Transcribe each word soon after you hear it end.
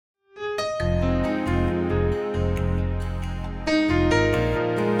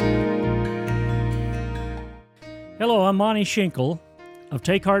Hello, I'm Monty Schinkel of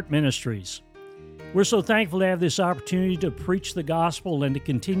Take Heart Ministries. We're so thankful to have this opportunity to preach the gospel and to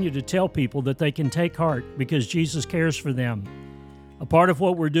continue to tell people that they can take heart because Jesus cares for them. A part of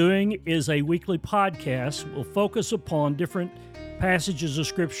what we're doing is a weekly podcast. We'll focus upon different passages of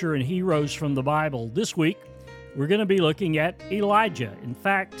Scripture and heroes from the Bible. This week, we're going to be looking at Elijah. In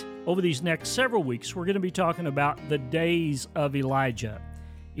fact, over these next several weeks, we're going to be talking about the days of Elijah.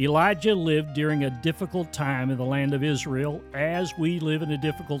 Elijah lived during a difficult time in the land of Israel, as we live in a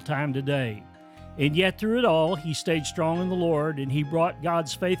difficult time today. And yet through it all, he stayed strong in the Lord, and he brought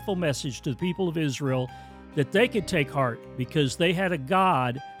God's faithful message to the people of Israel that they could take heart because they had a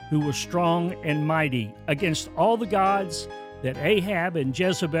God who was strong and mighty against all the gods that Ahab and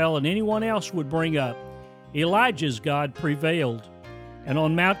Jezebel and anyone else would bring up. Elijah's God prevailed. And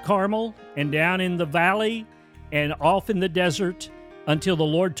on Mt Carmel and down in the valley and off in the desert, until the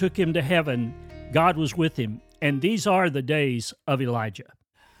Lord took him to heaven, God was with him. And these are the days of Elijah.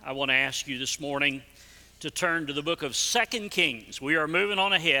 I want to ask you this morning to turn to the book of 2 Kings. We are moving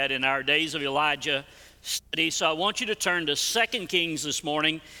on ahead in our days of Elijah study, so I want you to turn to 2 Kings this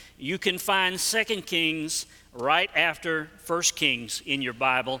morning. You can find 2 Kings right after 1 Kings in your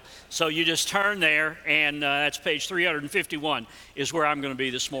Bible. So you just turn there, and that's page 351 is where I'm going to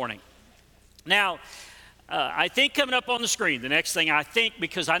be this morning. Now, I think coming up on the screen, the next thing I think,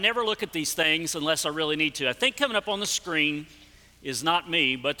 because I never look at these things unless I really need to, I think coming up on the screen is not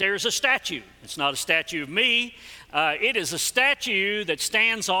me, but there's a statue. It's not a statue of me. It is a statue that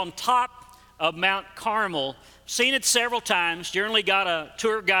stands on top of Mt Carmel. Seen it several times. Generally got a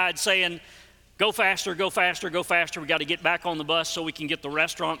tour guide saying, go faster, go faster, go faster. We got to get back on the bus so we can get to the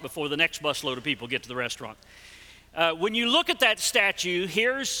restaurant before the next busload of people get to the restaurant. When you look at that statue,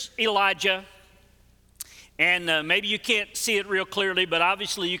 here's Elijah. And maybe you can't see it real clearly, but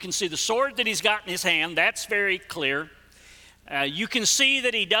obviously you can see the sword that he's got in his hand. That's very clear. You can see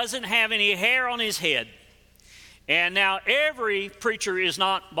that he doesn't have any hair on his head. And now every preacher is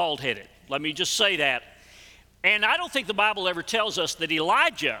not bald-headed. Let me just say that. And I don't think the Bible ever tells us that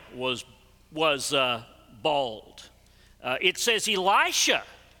Elijah was bald. It says Elisha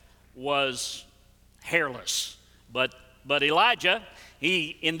was hairless. But Elijah,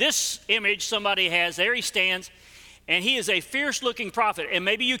 in this image somebody has, there he stands, and he is a fierce-looking prophet. And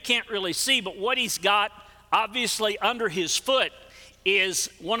maybe you can't really see, but what he's got obviously under his foot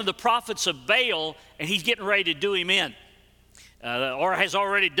is one of the prophets of Baal, and he's getting ready to do him in, or has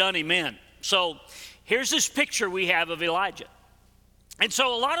already done him in. So here's this picture we have of Elijah. And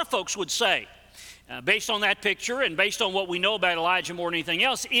so a lot of folks would say, based on that picture and based on what we know about Elijah more than anything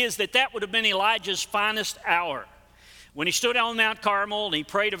else, is that would have been Elijah's finest hour. When he stood on Mt Carmel and he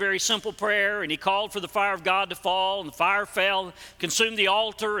prayed a very simple prayer and he called for the fire of God to fall, and the fire fell, consumed the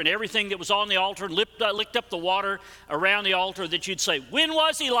altar and everything that was on the altar, and licked up the water around the altar, that you'd say, when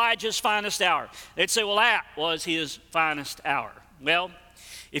was Elijah's finest hour? They'd say, well, that was his finest hour. Well,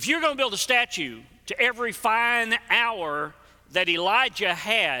 if you're going to build a statue to every fine hour that Elijah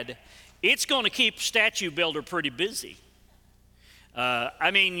had, it's going to keep statue builder pretty busy.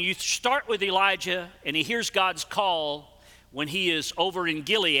 You start with Elijah, and he hears God's call when he is over in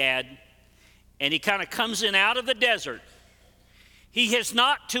Gilead, and he kind of comes in out of the desert. He has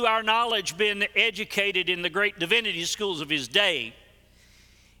not, to our knowledge, been educated in the great divinity schools of his day.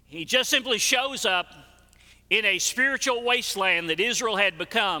 He just simply shows up in a spiritual wasteland that Israel had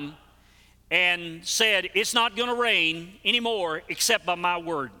become and said, it's not going to rain anymore except by my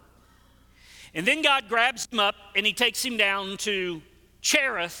word. And then God grabs him up and he takes him down to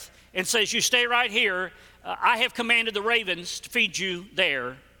Cherith and says, you stay right here. I have commanded the ravens to feed you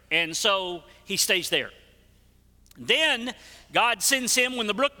there. And so he stays there. Then God sends him, when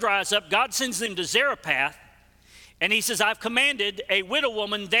the brook dries up, God sends him to Zarephath. And he says, I've commanded a widow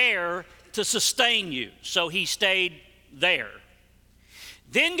woman there to sustain you. So he stayed there.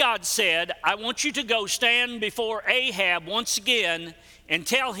 Then God said, I want you to go stand before Ahab once again and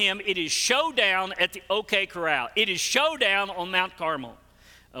tell him it is showdown at the OK Corral. It is showdown on Mt Carmel.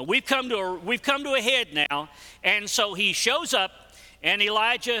 We've come to a head now. And so he shows up, and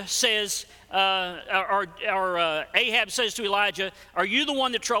Elijah says, Ahab says to Elijah, are you the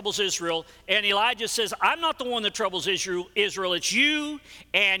one that troubles Israel? And Elijah says, I'm not the one that troubles Israel. It's you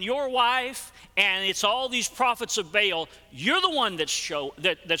and your wife, and it's all these prophets of Baal. You're the one that's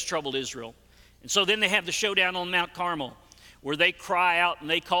troubled Israel. And so then they have the showdown on Mt Carmel, where they cry out and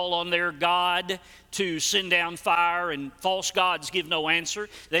they call on their God to send down fire, and false gods give no answer.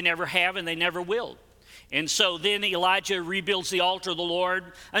 They never have and they never will. And so then Elijah rebuilds the altar of the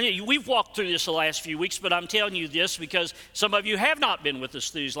Lord. I mean, we've walked through this the last few weeks, but I'm telling you this because some of you have not been with us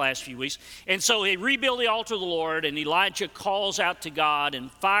through these last few weeks. And so they rebuild the altar of the Lord, and Elijah calls out to God,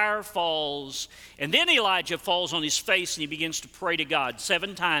 and fire falls. And then Elijah falls on his face, and he begins to pray to God.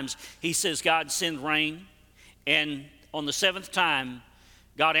 7 times he says, God, send rain. And on the 7th time,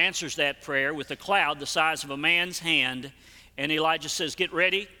 God answers that prayer with a cloud the size of a man's hand. And Elijah says, get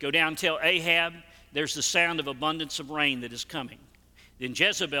ready, go down and tell Ahab, there's the sound of abundance of rain that is coming. Then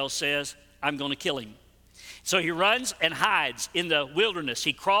Jezebel says, I'm going to kill him. So he runs and hides in the wilderness.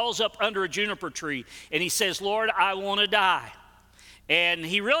 He crawls up under a juniper tree, and he says, Lord, I want to die. And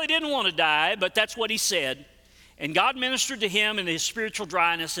he really didn't want to die, but that's what he said. And God ministered to him in his spiritual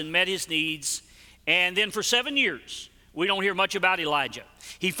dryness and met his needs. And then for 7 years, we don't hear much about Elijah.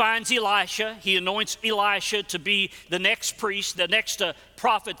 He finds Elisha. He anoints Elisha to be the next priest, the next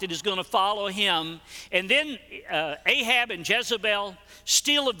prophet that is going to follow him. And then Ahab and Jezebel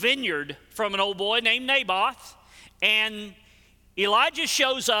steal a vineyard from an old boy named Naboth. And Elijah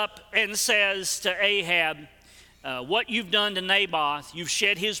shows up and says to Ahab, what you've done to Naboth, you've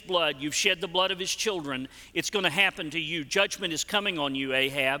shed his blood, you've shed the blood of his children. It's going to happen to you. Judgment is coming on you,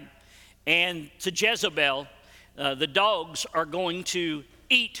 Ahab. And to Jezebel, the dogs are going to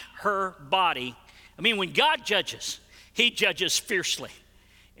eat her body. I mean, when God judges, he judges fiercely.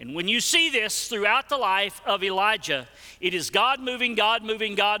 And when you see this throughout the life of Elijah, it is God moving, God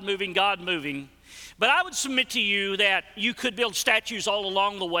moving, God moving, God moving. But I would submit to you that you could build statues all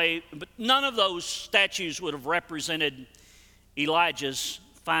along the way, but none of those statues would have represented Elijah's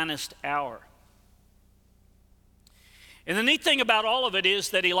finest hour. And the neat thing about all of it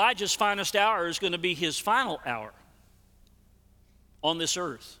is that Elijah's finest hour is going to be his final hour on this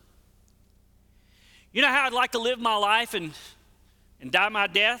earth. You know how I'd like to live my life and die my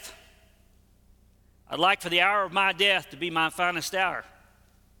death? I'd like for the hour of my death to be my finest hour.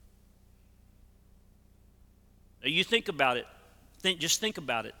 Now you think about it. Just think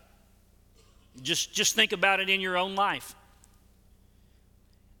about it. Just think about it in your own life.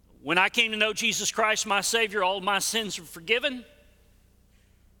 When I came to know Jesus Christ, my Savior, all my sins were forgiven.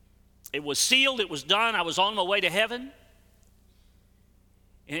 It was sealed. It was done. I was on my way to heaven.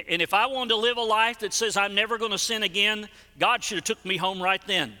 And if I wanted to live a life that says I'm never going to sin again, God should have took me home right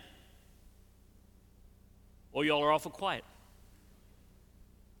then. Well, y'all are awful quiet.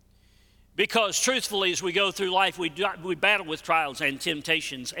 Because truthfully, as we go through life, we battle with trials and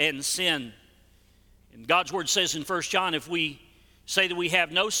temptations and sin. And God's Word says in 1 John, if we say that we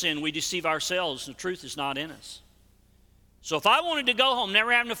have no sin, we deceive ourselves, and the truth is not in us. So if I wanted to go home,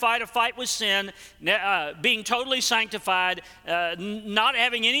 never having to fight a fight with sin, being totally sanctified, not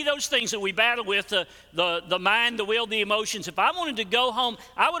having any of those things that we battle with, the mind, the will, the emotions, if I wanted to go home,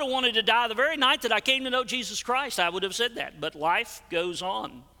 I would have wanted to die the very night that I came to know Jesus Christ. I would have said that. But life goes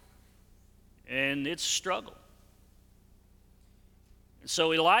on, and it's a struggle.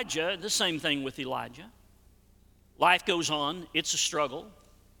 So Elijah, the same thing with Elijah. Life goes on, it's a struggle.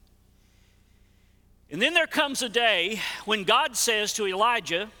 And then there comes a day when God says to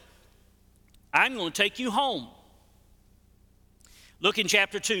Elijah, I'm going to take you home. Look in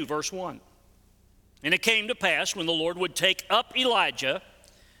chapter 2, verse 1. And it came to pass when the Lord would take up Elijah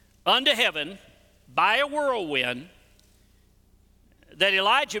unto heaven by a whirlwind, that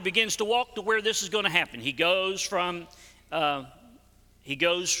Elijah begins to walk to where this is going to happen. He goes from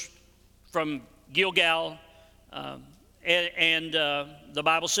Gilgal, the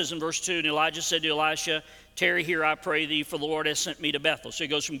Bible says in verse 2, and Elijah said to Elisha, tarry here, I pray thee, for the Lord has sent me to Bethel. So he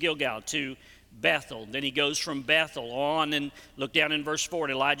goes from Gilgal to Bethel. Then he goes from Bethel on, and look down in verse 4.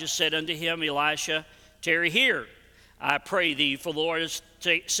 And Elijah said unto him, Elisha, tarry here, I pray thee, for the Lord has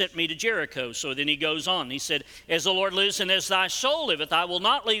sent me to Jericho. So then he goes on. He said, as the Lord lives and as thy soul liveth, I will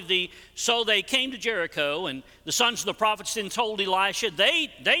not leave thee. So they came to Jericho, and the sons of the prophets then told Elisha,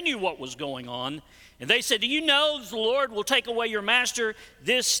 they knew what was going on. And they said, do you know that the Lord will take away your master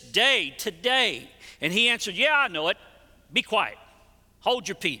this day, today? And he answered, yeah, I know it. Be quiet. Hold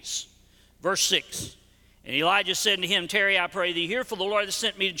your peace. Verse 6. And Elijah said unto him, tarry, I pray thee here, for the Lord has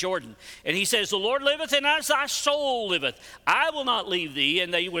sent me to Jordan. And he says, the Lord liveth, and as thy soul liveth, I will not leave thee.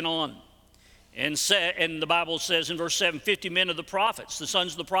 And they went on. And the Bible says in verse 7, 50 men of the prophets, the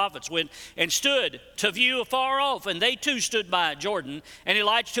sons of the prophets, went and stood to view afar off, and they too stood by Jordan. And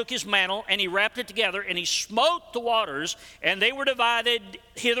Elijah took his mantle, and he wrapped it together, and he smote the waters, and they were divided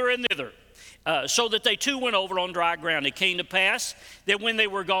hither and thither, so that they too went over on dry ground. It came to pass that when they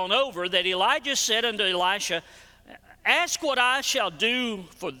were gone over, that Elijah said unto Elisha, Ask what I shall do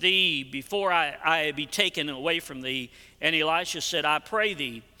for thee before I be taken away from thee. And Elisha said, I pray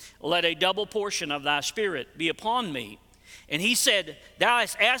thee, let a double portion of thy spirit be upon me. And he said, thou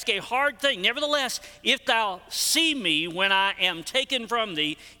hast asked a hard thing. Nevertheless, if thou see me when I am taken from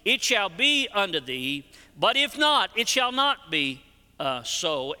thee, it shall be unto thee. But if not, it shall not be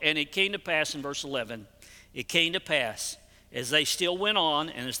so. And it came to pass in verse 11, it came to pass as they still went on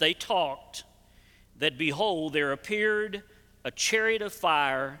and as they talked, that behold, there appeared a chariot of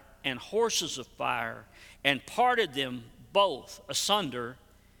fire and horses of fire, and parted them both asunder.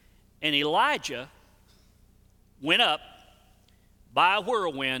 And Elijah went up by a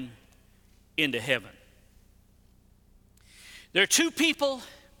whirlwind into heaven. There are two people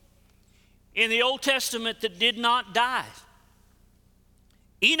in the Old Testament that did not die.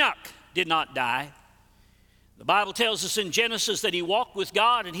 Enoch did not die. The Bible tells us in Genesis that he walked with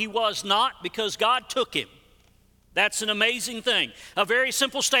God and he was not because God took him. That's an amazing thing. A very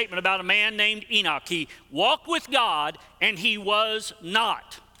simple statement about a man named Enoch. He walked with God and he was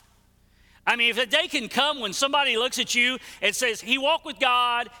not. I mean, if a day can come when somebody looks at you and says, he walked with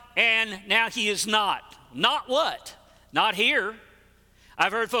God and now he is not. Not what? Not here.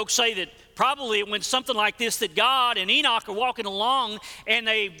 I've heard folks say that probably it went something like this, that God and Enoch are walking along and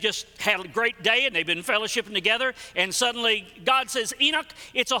they've just had a great day and they've been fellowshipping together, and suddenly God says, Enoch,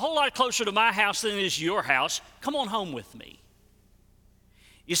 it's a whole lot closer to my house than it is your house. Come on home with me.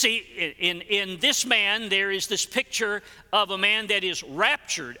 You see, in this man, there is this picture of a man that is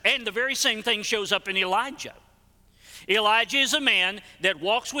raptured, and the very same thing shows up in Elijah. Elijah is a man that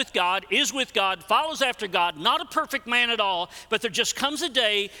walks with God, is with God, follows after God, not a perfect man at all, but there just comes a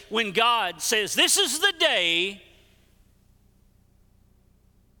day when God says, this is the day,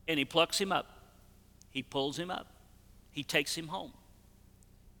 and he plucks him up. He pulls him up. He takes him home.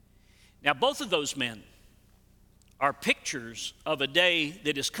 Now, both of those men are pictures of a day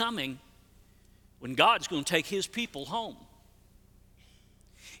that is coming when God's going to take his people home.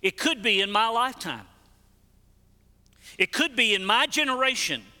 It could be in my lifetime. It could be in my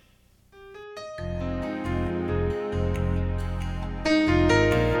generation.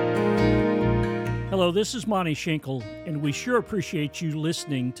 Hello, this is Monty Schenkel, and we sure appreciate you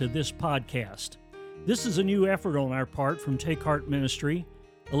listening to this podcast. This is a new effort on our part from Take Heart Ministry.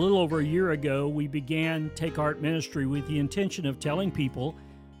 A little over a year ago, we began Take Heart Ministry with the intention of telling people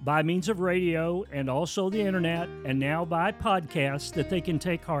by means of radio and also the internet and now by podcasts that they can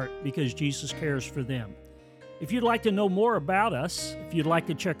take heart because Jesus cares for them. If you'd like to know more about us, if you'd like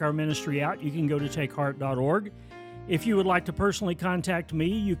to check our ministry out, you can go to takeheart.org. If you would like to personally contact me,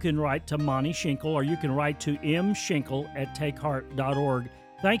 you can write to Monty Schenkel or you can write to mschenkel@takeheart.org.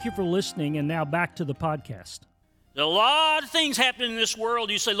 Thank you for listening, and now back to the podcast. There's a lot of things happening in this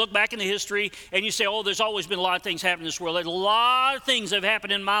world. You say, look back into history, and you say, oh, there's always been a lot of things happening in this world. There's a lot of things that have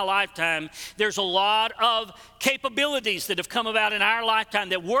happened in my lifetime. There's a lot of capabilities that have come about in our lifetime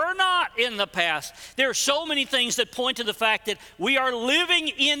that were not in the past. There are so many things that point to the fact that we are living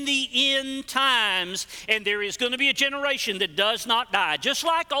in the end times, and there is going to be a generation that does not die. Just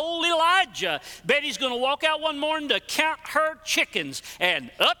like old Elijah, Betty's going to walk out one morning to count her chickens, and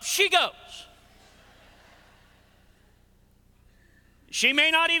up she goes. She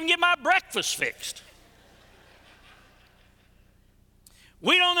may not even get my breakfast fixed.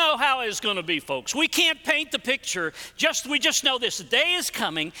 We don't know how it's going to be, folks. We can't paint the picture. We just know this. The day is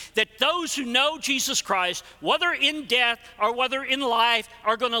coming that those who know Jesus Christ, whether in death or whether in life,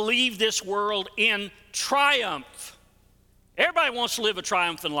 are going to leave this world in triumph. Everybody wants to live a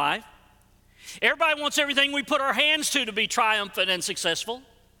triumphant life. Everybody wants everything we put our hands to be triumphant and successful.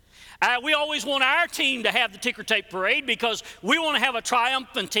 We always want our team to have the ticker tape parade because we want to have a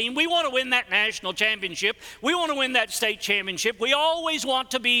triumphant team. We want to win that national championship. We want to win that state championship. We always want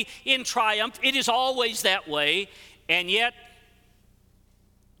to be in triumph. It is always that way. And yet,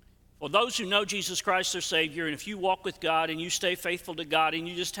 for those who know Jesus Christ their Savior, and if you walk with God and you stay faithful to God and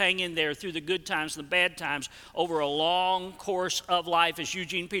you just hang in there through the good times and the bad times over a long course of life, as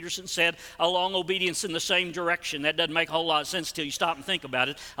Eugene Peterson said, a long obedience in the same direction. That doesn't make a whole lot of sense until you stop and think about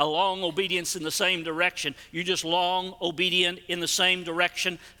it. A long obedience in the same direction. You just long obedient in the same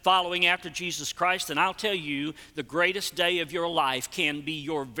direction, following after Jesus Christ. And I'll tell you, the greatest day of your life can be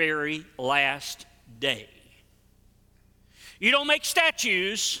your very last day. You don't make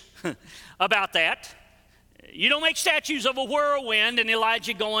statues about that. You don't make statues of a whirlwind and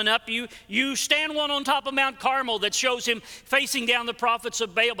Elijah going up. You stand one on top of Mt Carmel that shows him facing down the prophets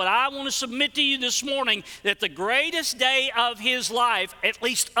of Baal. But I want to submit to you this morning that the greatest day of his life, at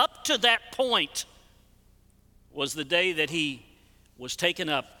least up to that point, was the day that he was taken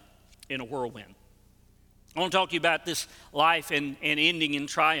up in a whirlwind. I want to talk to you about this life and ending in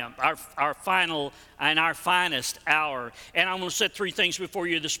triumph, our final and our finest hour. And I'm going to set three things before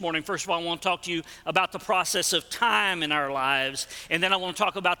you this morning. First of all, I want to talk to you about the process of time in our lives. And then I want to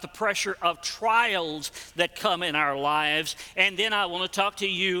talk about the pressure of trials that come in our lives. And then I want to talk to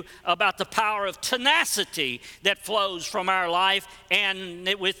you about the power of tenacity that flows from our life. And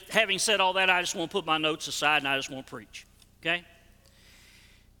with having said all that, I just want to put my notes aside and I just want to preach. Okay?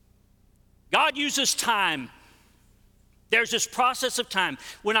 God uses time. There's this process of time.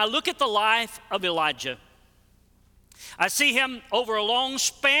 When I look at the life of Elijah, I see him over a long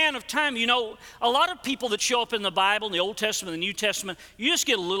span of time. You know, a lot of people that show up in the Bible, in the Old Testament, the New Testament, you just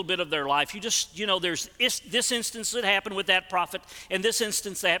get a little bit of their life. There's this instance that happened with that prophet, and this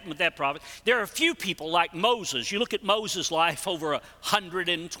instance that happened with that prophet. There are a few people like Moses. You look at Moses' life over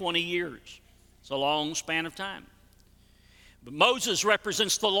 120 years. It's a long span of time. But Moses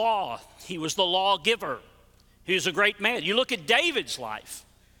represents the law. He was the lawgiver. He was a great man. You look at David's life,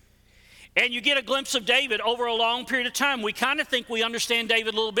 and you get a glimpse of David over a long period of time. We kind of think we understand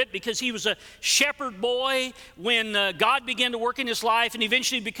David a little bit because he was a shepherd boy when God began to work in his life and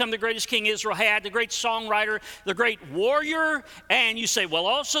eventually become the greatest king Israel had, the great songwriter, the great warrior. And you say, well,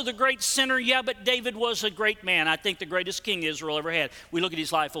 also the great sinner. Yeah, but David was a great man. I think the greatest king Israel ever had. We look at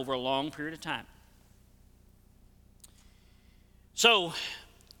his life over a long period of time. So,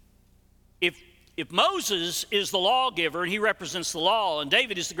 if Moses is the lawgiver and he represents the law, and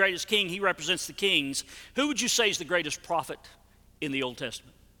David is the greatest king, he represents the kings, who would you say is the greatest prophet in the Old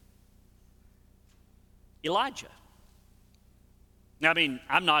Testament? Elijah. Now, I mean,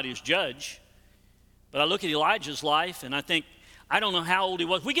 I'm not his judge, but I look at Elijah's life and I think, I don't know how old he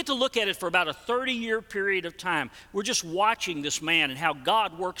was. We get to look at it for about a 30-year period of time. We're just watching this man and how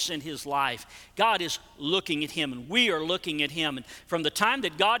God works in his life. God is looking at him, and we are looking at him. And from the time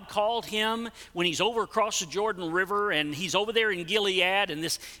that God called him, when he's over across the Jordan River, and he's over there in Gilead, and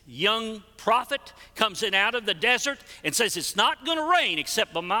this young prophet comes in out of the desert and says, it's not going to rain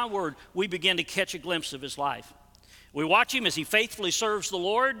except by my word, we begin to catch a glimpse of his life. We watch him as he faithfully serves the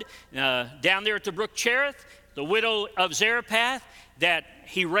Lord down there at the brook Cherith. The widow of Zarephath, that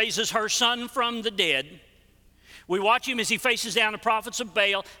he raises her son from the dead. We watch him as he faces down the prophets of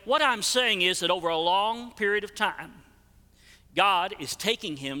Baal. What I'm saying is that over a long period of time, God is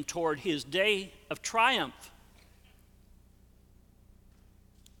taking him toward his day of triumph.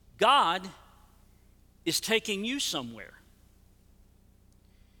 God is taking you somewhere.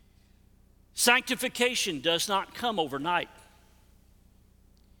 Sanctification does not come overnight.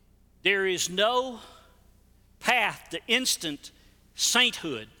 There is no path to instant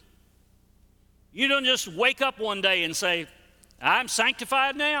sainthood. You don't just wake up one day and say, I'm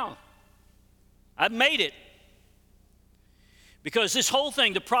sanctified now. I've made it. Because this whole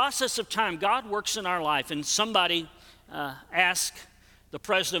thing, the process of time, God works in our life. And somebody asked the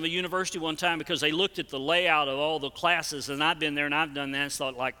president of a university one time, because they looked at the layout of all the classes, and I've been there and I've done that, and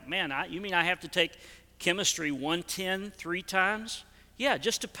thought like, man, you mean I have to take chemistry 110 3 times? Yeah,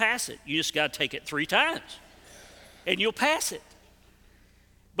 just to pass it. You just got to take it 3 times. And you'll pass it.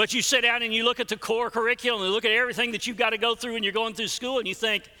 But you sit down and you look at the core curriculum and look at everything that you've got to go through when you're going through school, and you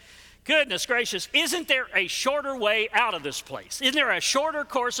think, goodness gracious, isn't there a shorter way out of this place? Isn't there a shorter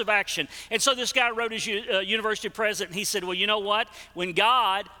course of action? And so this guy wrote his university president, and he said, well, you know what? When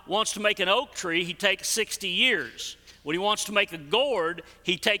God wants to make an oak tree, he takes 60 years. When he wants to make a gourd,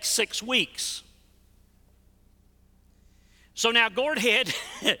 he takes 6 weeks. So now gourd head,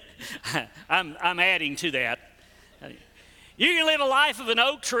 I'm adding to that. You can live a life of an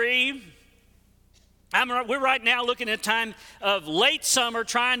oak tree. We're right now looking at a time of late summer,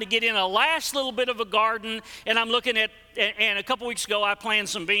 trying to get in a last little bit of a garden. And I'm looking at, and a couple weeks ago I planted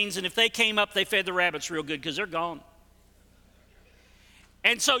some beans, and if they came up, they fed the rabbits real good because they're gone.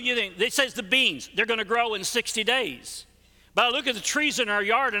 And so you think, it says the beans, they're going to grow in 60 days. But I look at the trees in our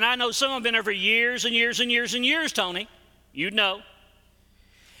yard, and I know some have been there for years and years and years and years, Tony. You'd know.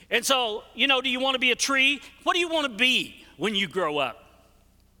 And so, do you want to be a tree? What do you want to be when you grow up?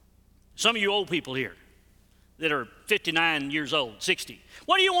 Some of you old people here that are 59 years old, 60.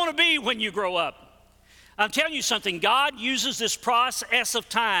 What do you want to be when you grow up? I'm telling you something, God uses this process of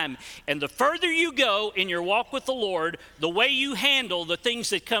time, and the further you go in your walk with the Lord, the way you handle the things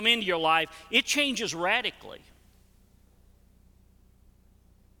that come into your life, it changes radically.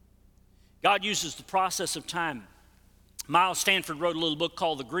 God uses the process of time. Miles Stanford wrote a little book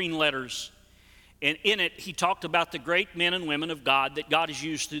called The Green Letters. And in it, he talked about the great men and women of God that God has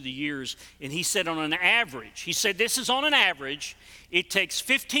used through the years. And he said on an average, this is on an average, it takes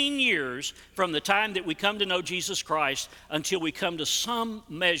 15 years from the time that we come to know Jesus Christ until we come to some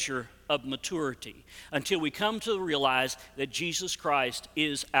measure of maturity until we come to realize that Jesus Christ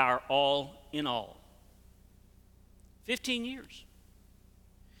is our all in all. 15 years.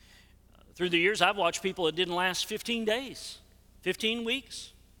 Through the years, I've watched people that didn't last 15 days, 15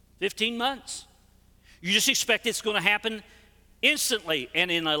 weeks, 15 months. You just expect it's going to happen instantly.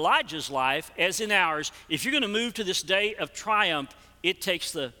 And in Elijah's life, as in ours, if you're going to move to this day of triumph, it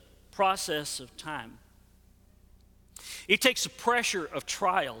takes the process of time. It takes the pressure of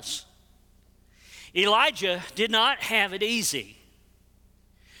trials. Elijah did not have it easy.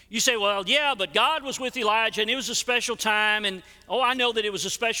 You say, well, yeah, but God was with Elijah, and it was a special time, and I know that it was a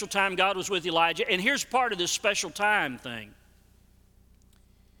special time God was with Elijah, and here's part of this special time thing.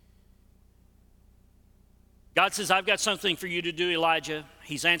 God says, I've got something for you to do, Elijah.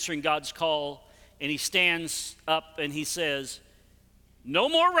 He's answering God's call, and he stands up and he says, no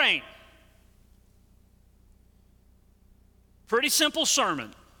more rain. Pretty simple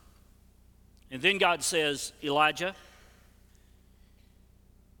sermon. And then God says, Elijah,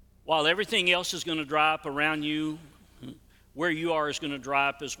 while everything else is going to dry up around you, where you are is going to dry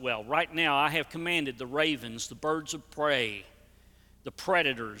up as well. Right now, I have commanded the ravens, the birds of prey, the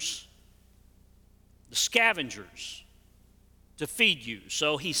predators, the scavengers to feed you.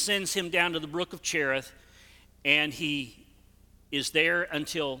 So he sends him down to the brook of Cherith, and he is there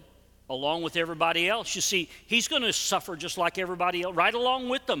until, along with everybody else. You see, he's going to suffer just like everybody else, right along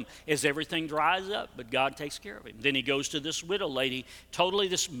with them as everything dries up, but God takes care of him. Then he goes to this widow lady, totally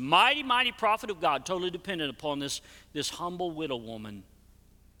this mighty, mighty prophet of God, totally dependent upon this humble widow woman.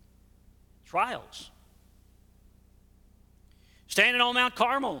 Trials. Standing on Mount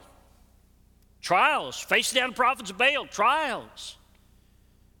Carmel. Trials. Facing down the prophets of Baal. Trials.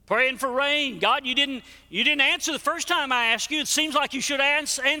 Praying for rain. God, you didn't answer the first time I asked you. It seems like you should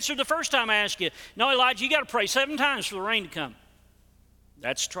have answered the first time I asked you. No, Elijah, you got to pray 7 times for the rain to come.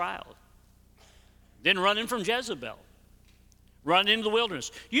 That's trial. Then running from Jezebel. Running into the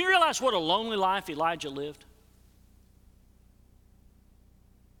wilderness. You realize what a lonely life Elijah lived?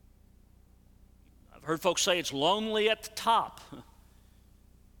 I've heard folks say it's lonely at the top.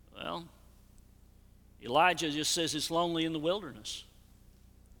 Well, Elijah just says it's lonely in the wilderness.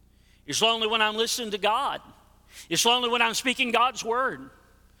 It's lonely when I'm listening to God. It's lonely when I'm speaking God's word.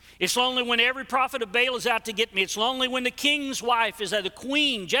 It's lonely when every prophet of Baal is out to get me. It's lonely when the king's wife the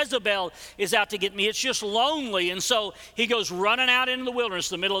queen, Jezebel, is out to get me. It's just lonely. And so he goes running out into the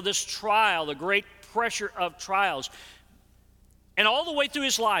wilderness in the middle of this trial, the great pressure of trials. And all the way through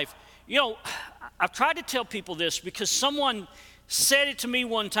his life, I've tried to tell people this because someone said it to me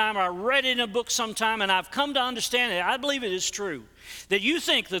one time, or I read it in a book sometime, and I've come to understand it. I believe it is true. That you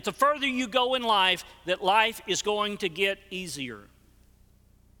think that the further you go in life, that life is going to get easier.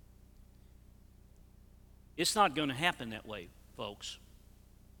 It's not going to happen that way, folks.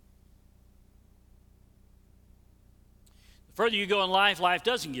 The further you go in life, life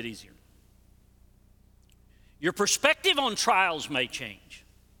doesn't get easier. Your perspective on trials may change.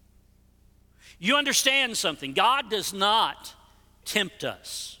 You understand something. God does not tempt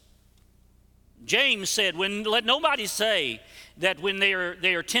us. James said, let nobody say that when they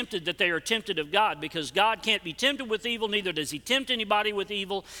are tempted, that they are tempted of God, because God can't be tempted with evil, neither does he tempt anybody with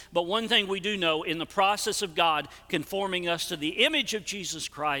evil. But one thing we do know, in the process of God conforming us to the image of Jesus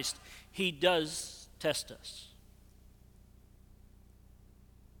Christ, he does test us.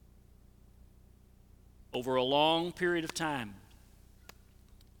 Over a long period of time.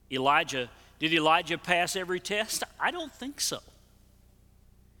 Did Elijah pass every test? I don't think so.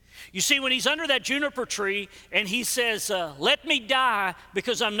 You see, when he's under that juniper tree and he says, let me die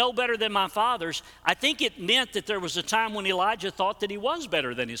because I'm no better than my fathers, I think it meant that there was a time when Elijah thought that he was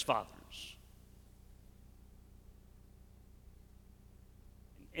better than his fathers.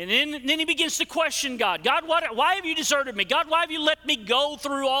 And then he begins to question God. God, why have you deserted me? God, why have you let me go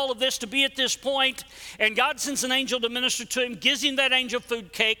through all of this to be at this point? And God sends an angel to minister to him, gives him that angel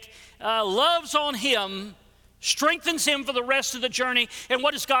food cake, loves on him, strengthens him for the rest of the journey. And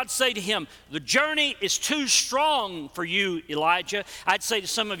what does God say to him? The journey is too strong for you, Elijah. I'd say to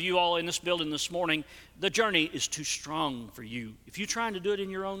some of you all in this building this morning, the journey is too strong for you. If you're trying to do it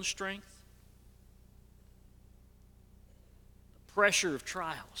in your own strength, the pressure of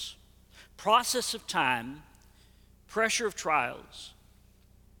trials, process of time, pressure of trials.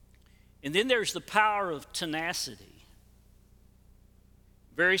 And then there's the power of tenacity.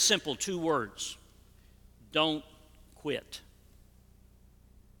 Very simple, 2 words. Don't quit.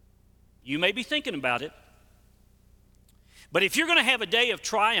 You may be thinking about it, but if you're going to have a day of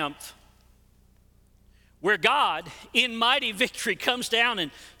triumph where God, in mighty victory, comes down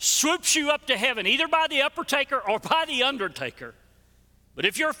and swoops you up to heaven, either by the upper taker or by the undertaker, But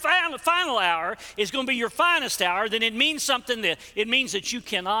if your final hour is going to be your finest hour, then it means something. It means that you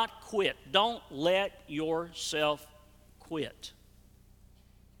cannot quit. Don't let yourself quit.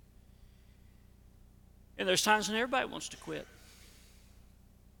 And there's times when everybody wants to quit.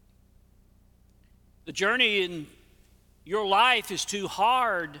 The journey in your life is too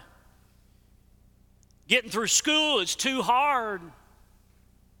hard. Getting through school is too hard.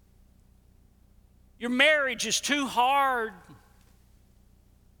 Your marriage is too hard.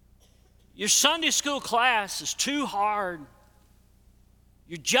 Your Sunday school class is too hard.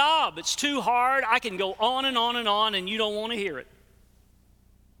 Your job, it's too hard. I can go on and on and on, and you don't want to hear it.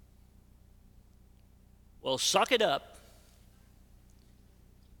 Well, suck it up.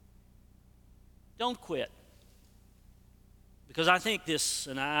 Don't quit. Because I think this,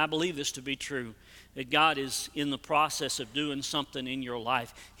 and I believe this to be true, that God is in the process of doing something in your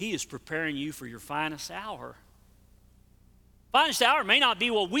life. He is preparing you for your finest hour. Finest hour may not be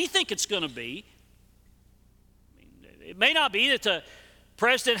what we think it's going to be. It may not be that the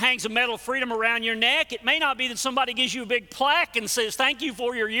president hangs a medal of freedom around your neck. It may not be that somebody gives you a big plaque and says, thank you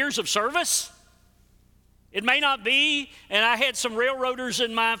for your years of service. It may not be, and I had some railroaders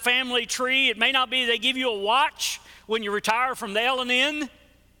in my family tree, it may not be they give you a watch when you retire from the L&N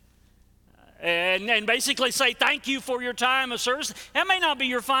and basically say thank you for your time of service. That may not be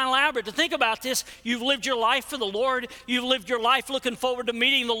your final hour, but to think about this, you've lived your life for the Lord. You've lived your life looking forward to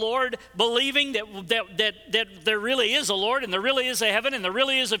meeting the Lord, believing that there really is a Lord and there really is a heaven and there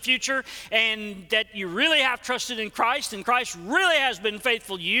really is a future, and that you really have trusted in Christ and Christ really has been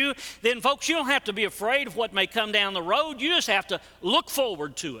faithful to you. Then, folks, you don't have to be afraid of what may come down the road. You just have to look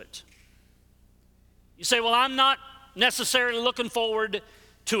forward to it. You say, well, I'm not necessarily looking forward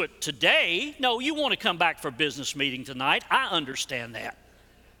to it today. No, you want to come back for a business meeting tonight. I understand that.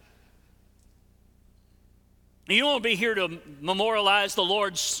 You want to be here to memorialize the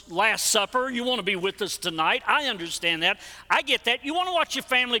Lord's Last Supper. You want to be with us tonight. I understand that. I get that. You want to watch your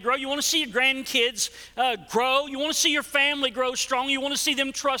family grow. You want to see your grandkids grow. You want to see your family grow strong. You want to see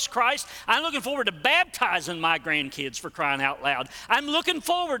them trust Christ. I'm looking forward to baptizing my grandkids, for crying out loud. I'm looking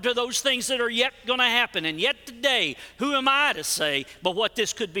forward to those things that are yet going to happen. And yet today, who am I to say but what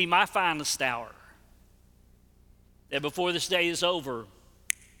this could be my finest hour? That before this day is over,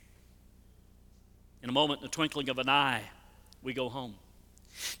 in a moment, in the twinkling of an eye, we go home.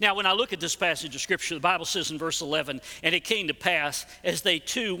 Now, when I look at this passage of Scripture, the Bible says in verse 11, and it came to pass, as they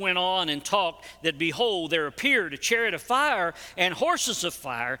two went on and talked, that behold, there appeared a chariot of fire and horses of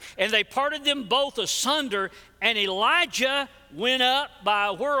fire, and they parted them both asunder, and Elijah went up by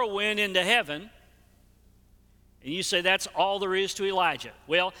a whirlwind into heaven. And you say, that's all there is to Elijah.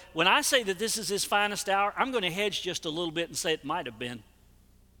 Well, when I say that this is his finest hour, I'm going to hedge just a little bit and say it might have been.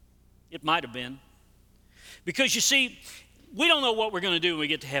 It might have been. Because you see, we don't know what we're going to do when we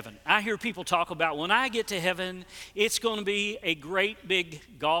get to heaven. I hear people talk about, when I get to heaven, it's going to be a great big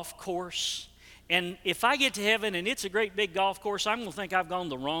golf course. And if I get to heaven and it's a great big golf course, I'm going to think I've gone to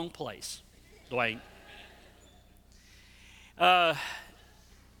the wrong place, Dwayne. And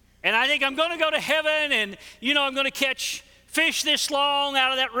I think I'm going to go to heaven and, I'm going to catch fish this long out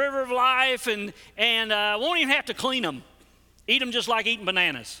of that river of life and won't even have to clean them. Eat them just like eating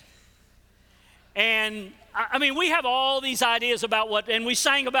bananas. And I mean, we have all these ideas about what, and we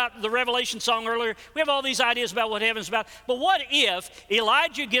sang about the Revelation song earlier. We have all these ideas about what heaven's about. But what if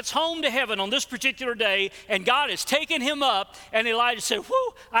Elijah gets home to heaven on this particular day and God has taken him up and Elijah said,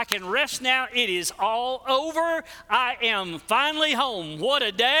 whew, I can rest now. It is all over. I am finally home. What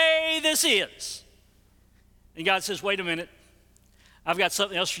a day this is. And God says, wait a minute. I've got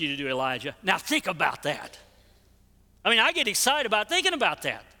something else for you to do, Elijah. Now think about that. I mean, I get excited about thinking about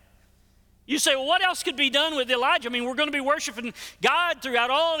that. You say, well, what else could be done with Elijah? I mean, we're going to be worshiping God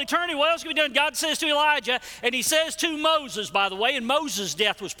throughout all eternity. What else could be done? God says to Elijah, and he says to Moses, by the way, and Moses'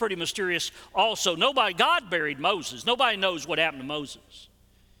 death was pretty mysterious also. God buried Moses. Nobody knows what happened to Moses.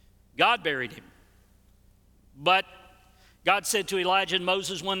 God buried him. But God said to Elijah and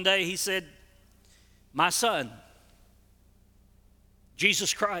Moses one day, he said, my son,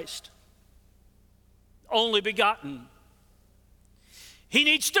 Jesus Christ, only begotten, he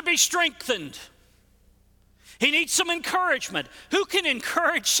needs to be strengthened. He needs some encouragement. Who can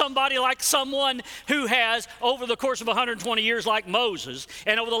encourage somebody like someone who has, over the course of 120 years like Moses,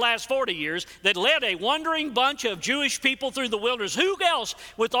 and over the last 40 years, that led a wandering bunch of Jewish people through the wilderness? Who else,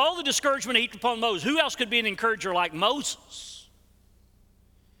 with all the discouragement heaped upon Moses, who else could be an encourager like Moses?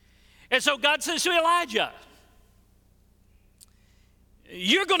 And so God says to Elijah,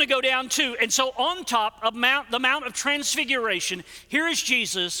 you're going to go down too. And so on top of the Mount of Transfiguration, here is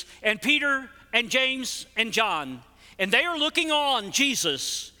Jesus and Peter and James and John. And they are looking on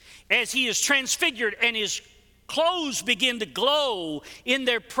Jesus as he is transfigured and his clothes begin to glow in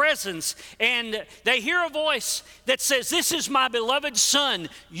their presence. And they hear a voice that says, "This is my beloved Son.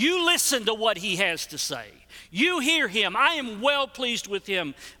 You listen to what he has to say. You hear him. I am well pleased with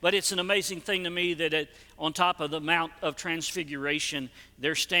him." But it's an amazing thing to me that on top of the Mount of Transfiguration,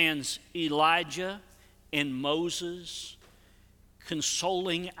 there stands Elijah and Moses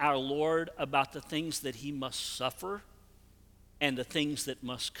consoling our Lord about the things that he must suffer and the things that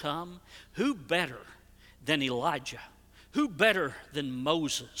must come. Who better than Elijah? Who better than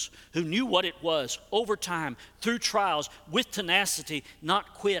Moses, who knew what it was over time, through trials, with tenacity,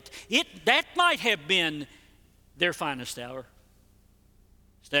 not quit? That might have been their finest hour,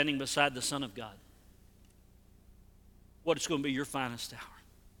 standing beside the Son of God. What is going to be your finest hour?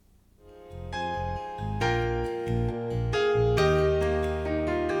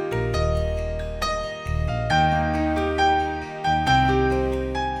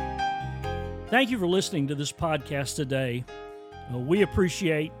 Thank you for listening to this podcast today. We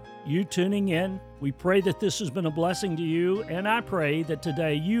appreciate you tuning in. We pray that this has been a blessing to you, and I pray that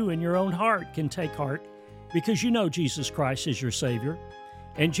today you in your own heart can take heart because you know Jesus Christ is your Savior.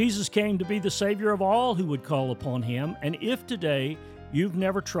 And Jesus came to be the Savior of all who would call upon him. And if today you've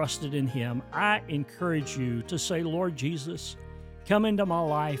never trusted in him, I encourage you to say, "Lord Jesus, come into my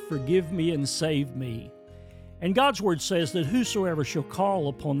life, forgive me and save me." And God's word says that whosoever shall call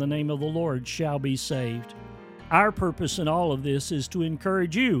upon the name of the Lord shall be saved. Our purpose in all of this is to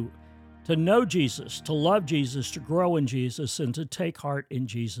encourage you to know Jesus, to love Jesus, to grow in Jesus, and to take heart in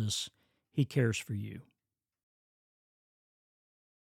Jesus. He cares for you.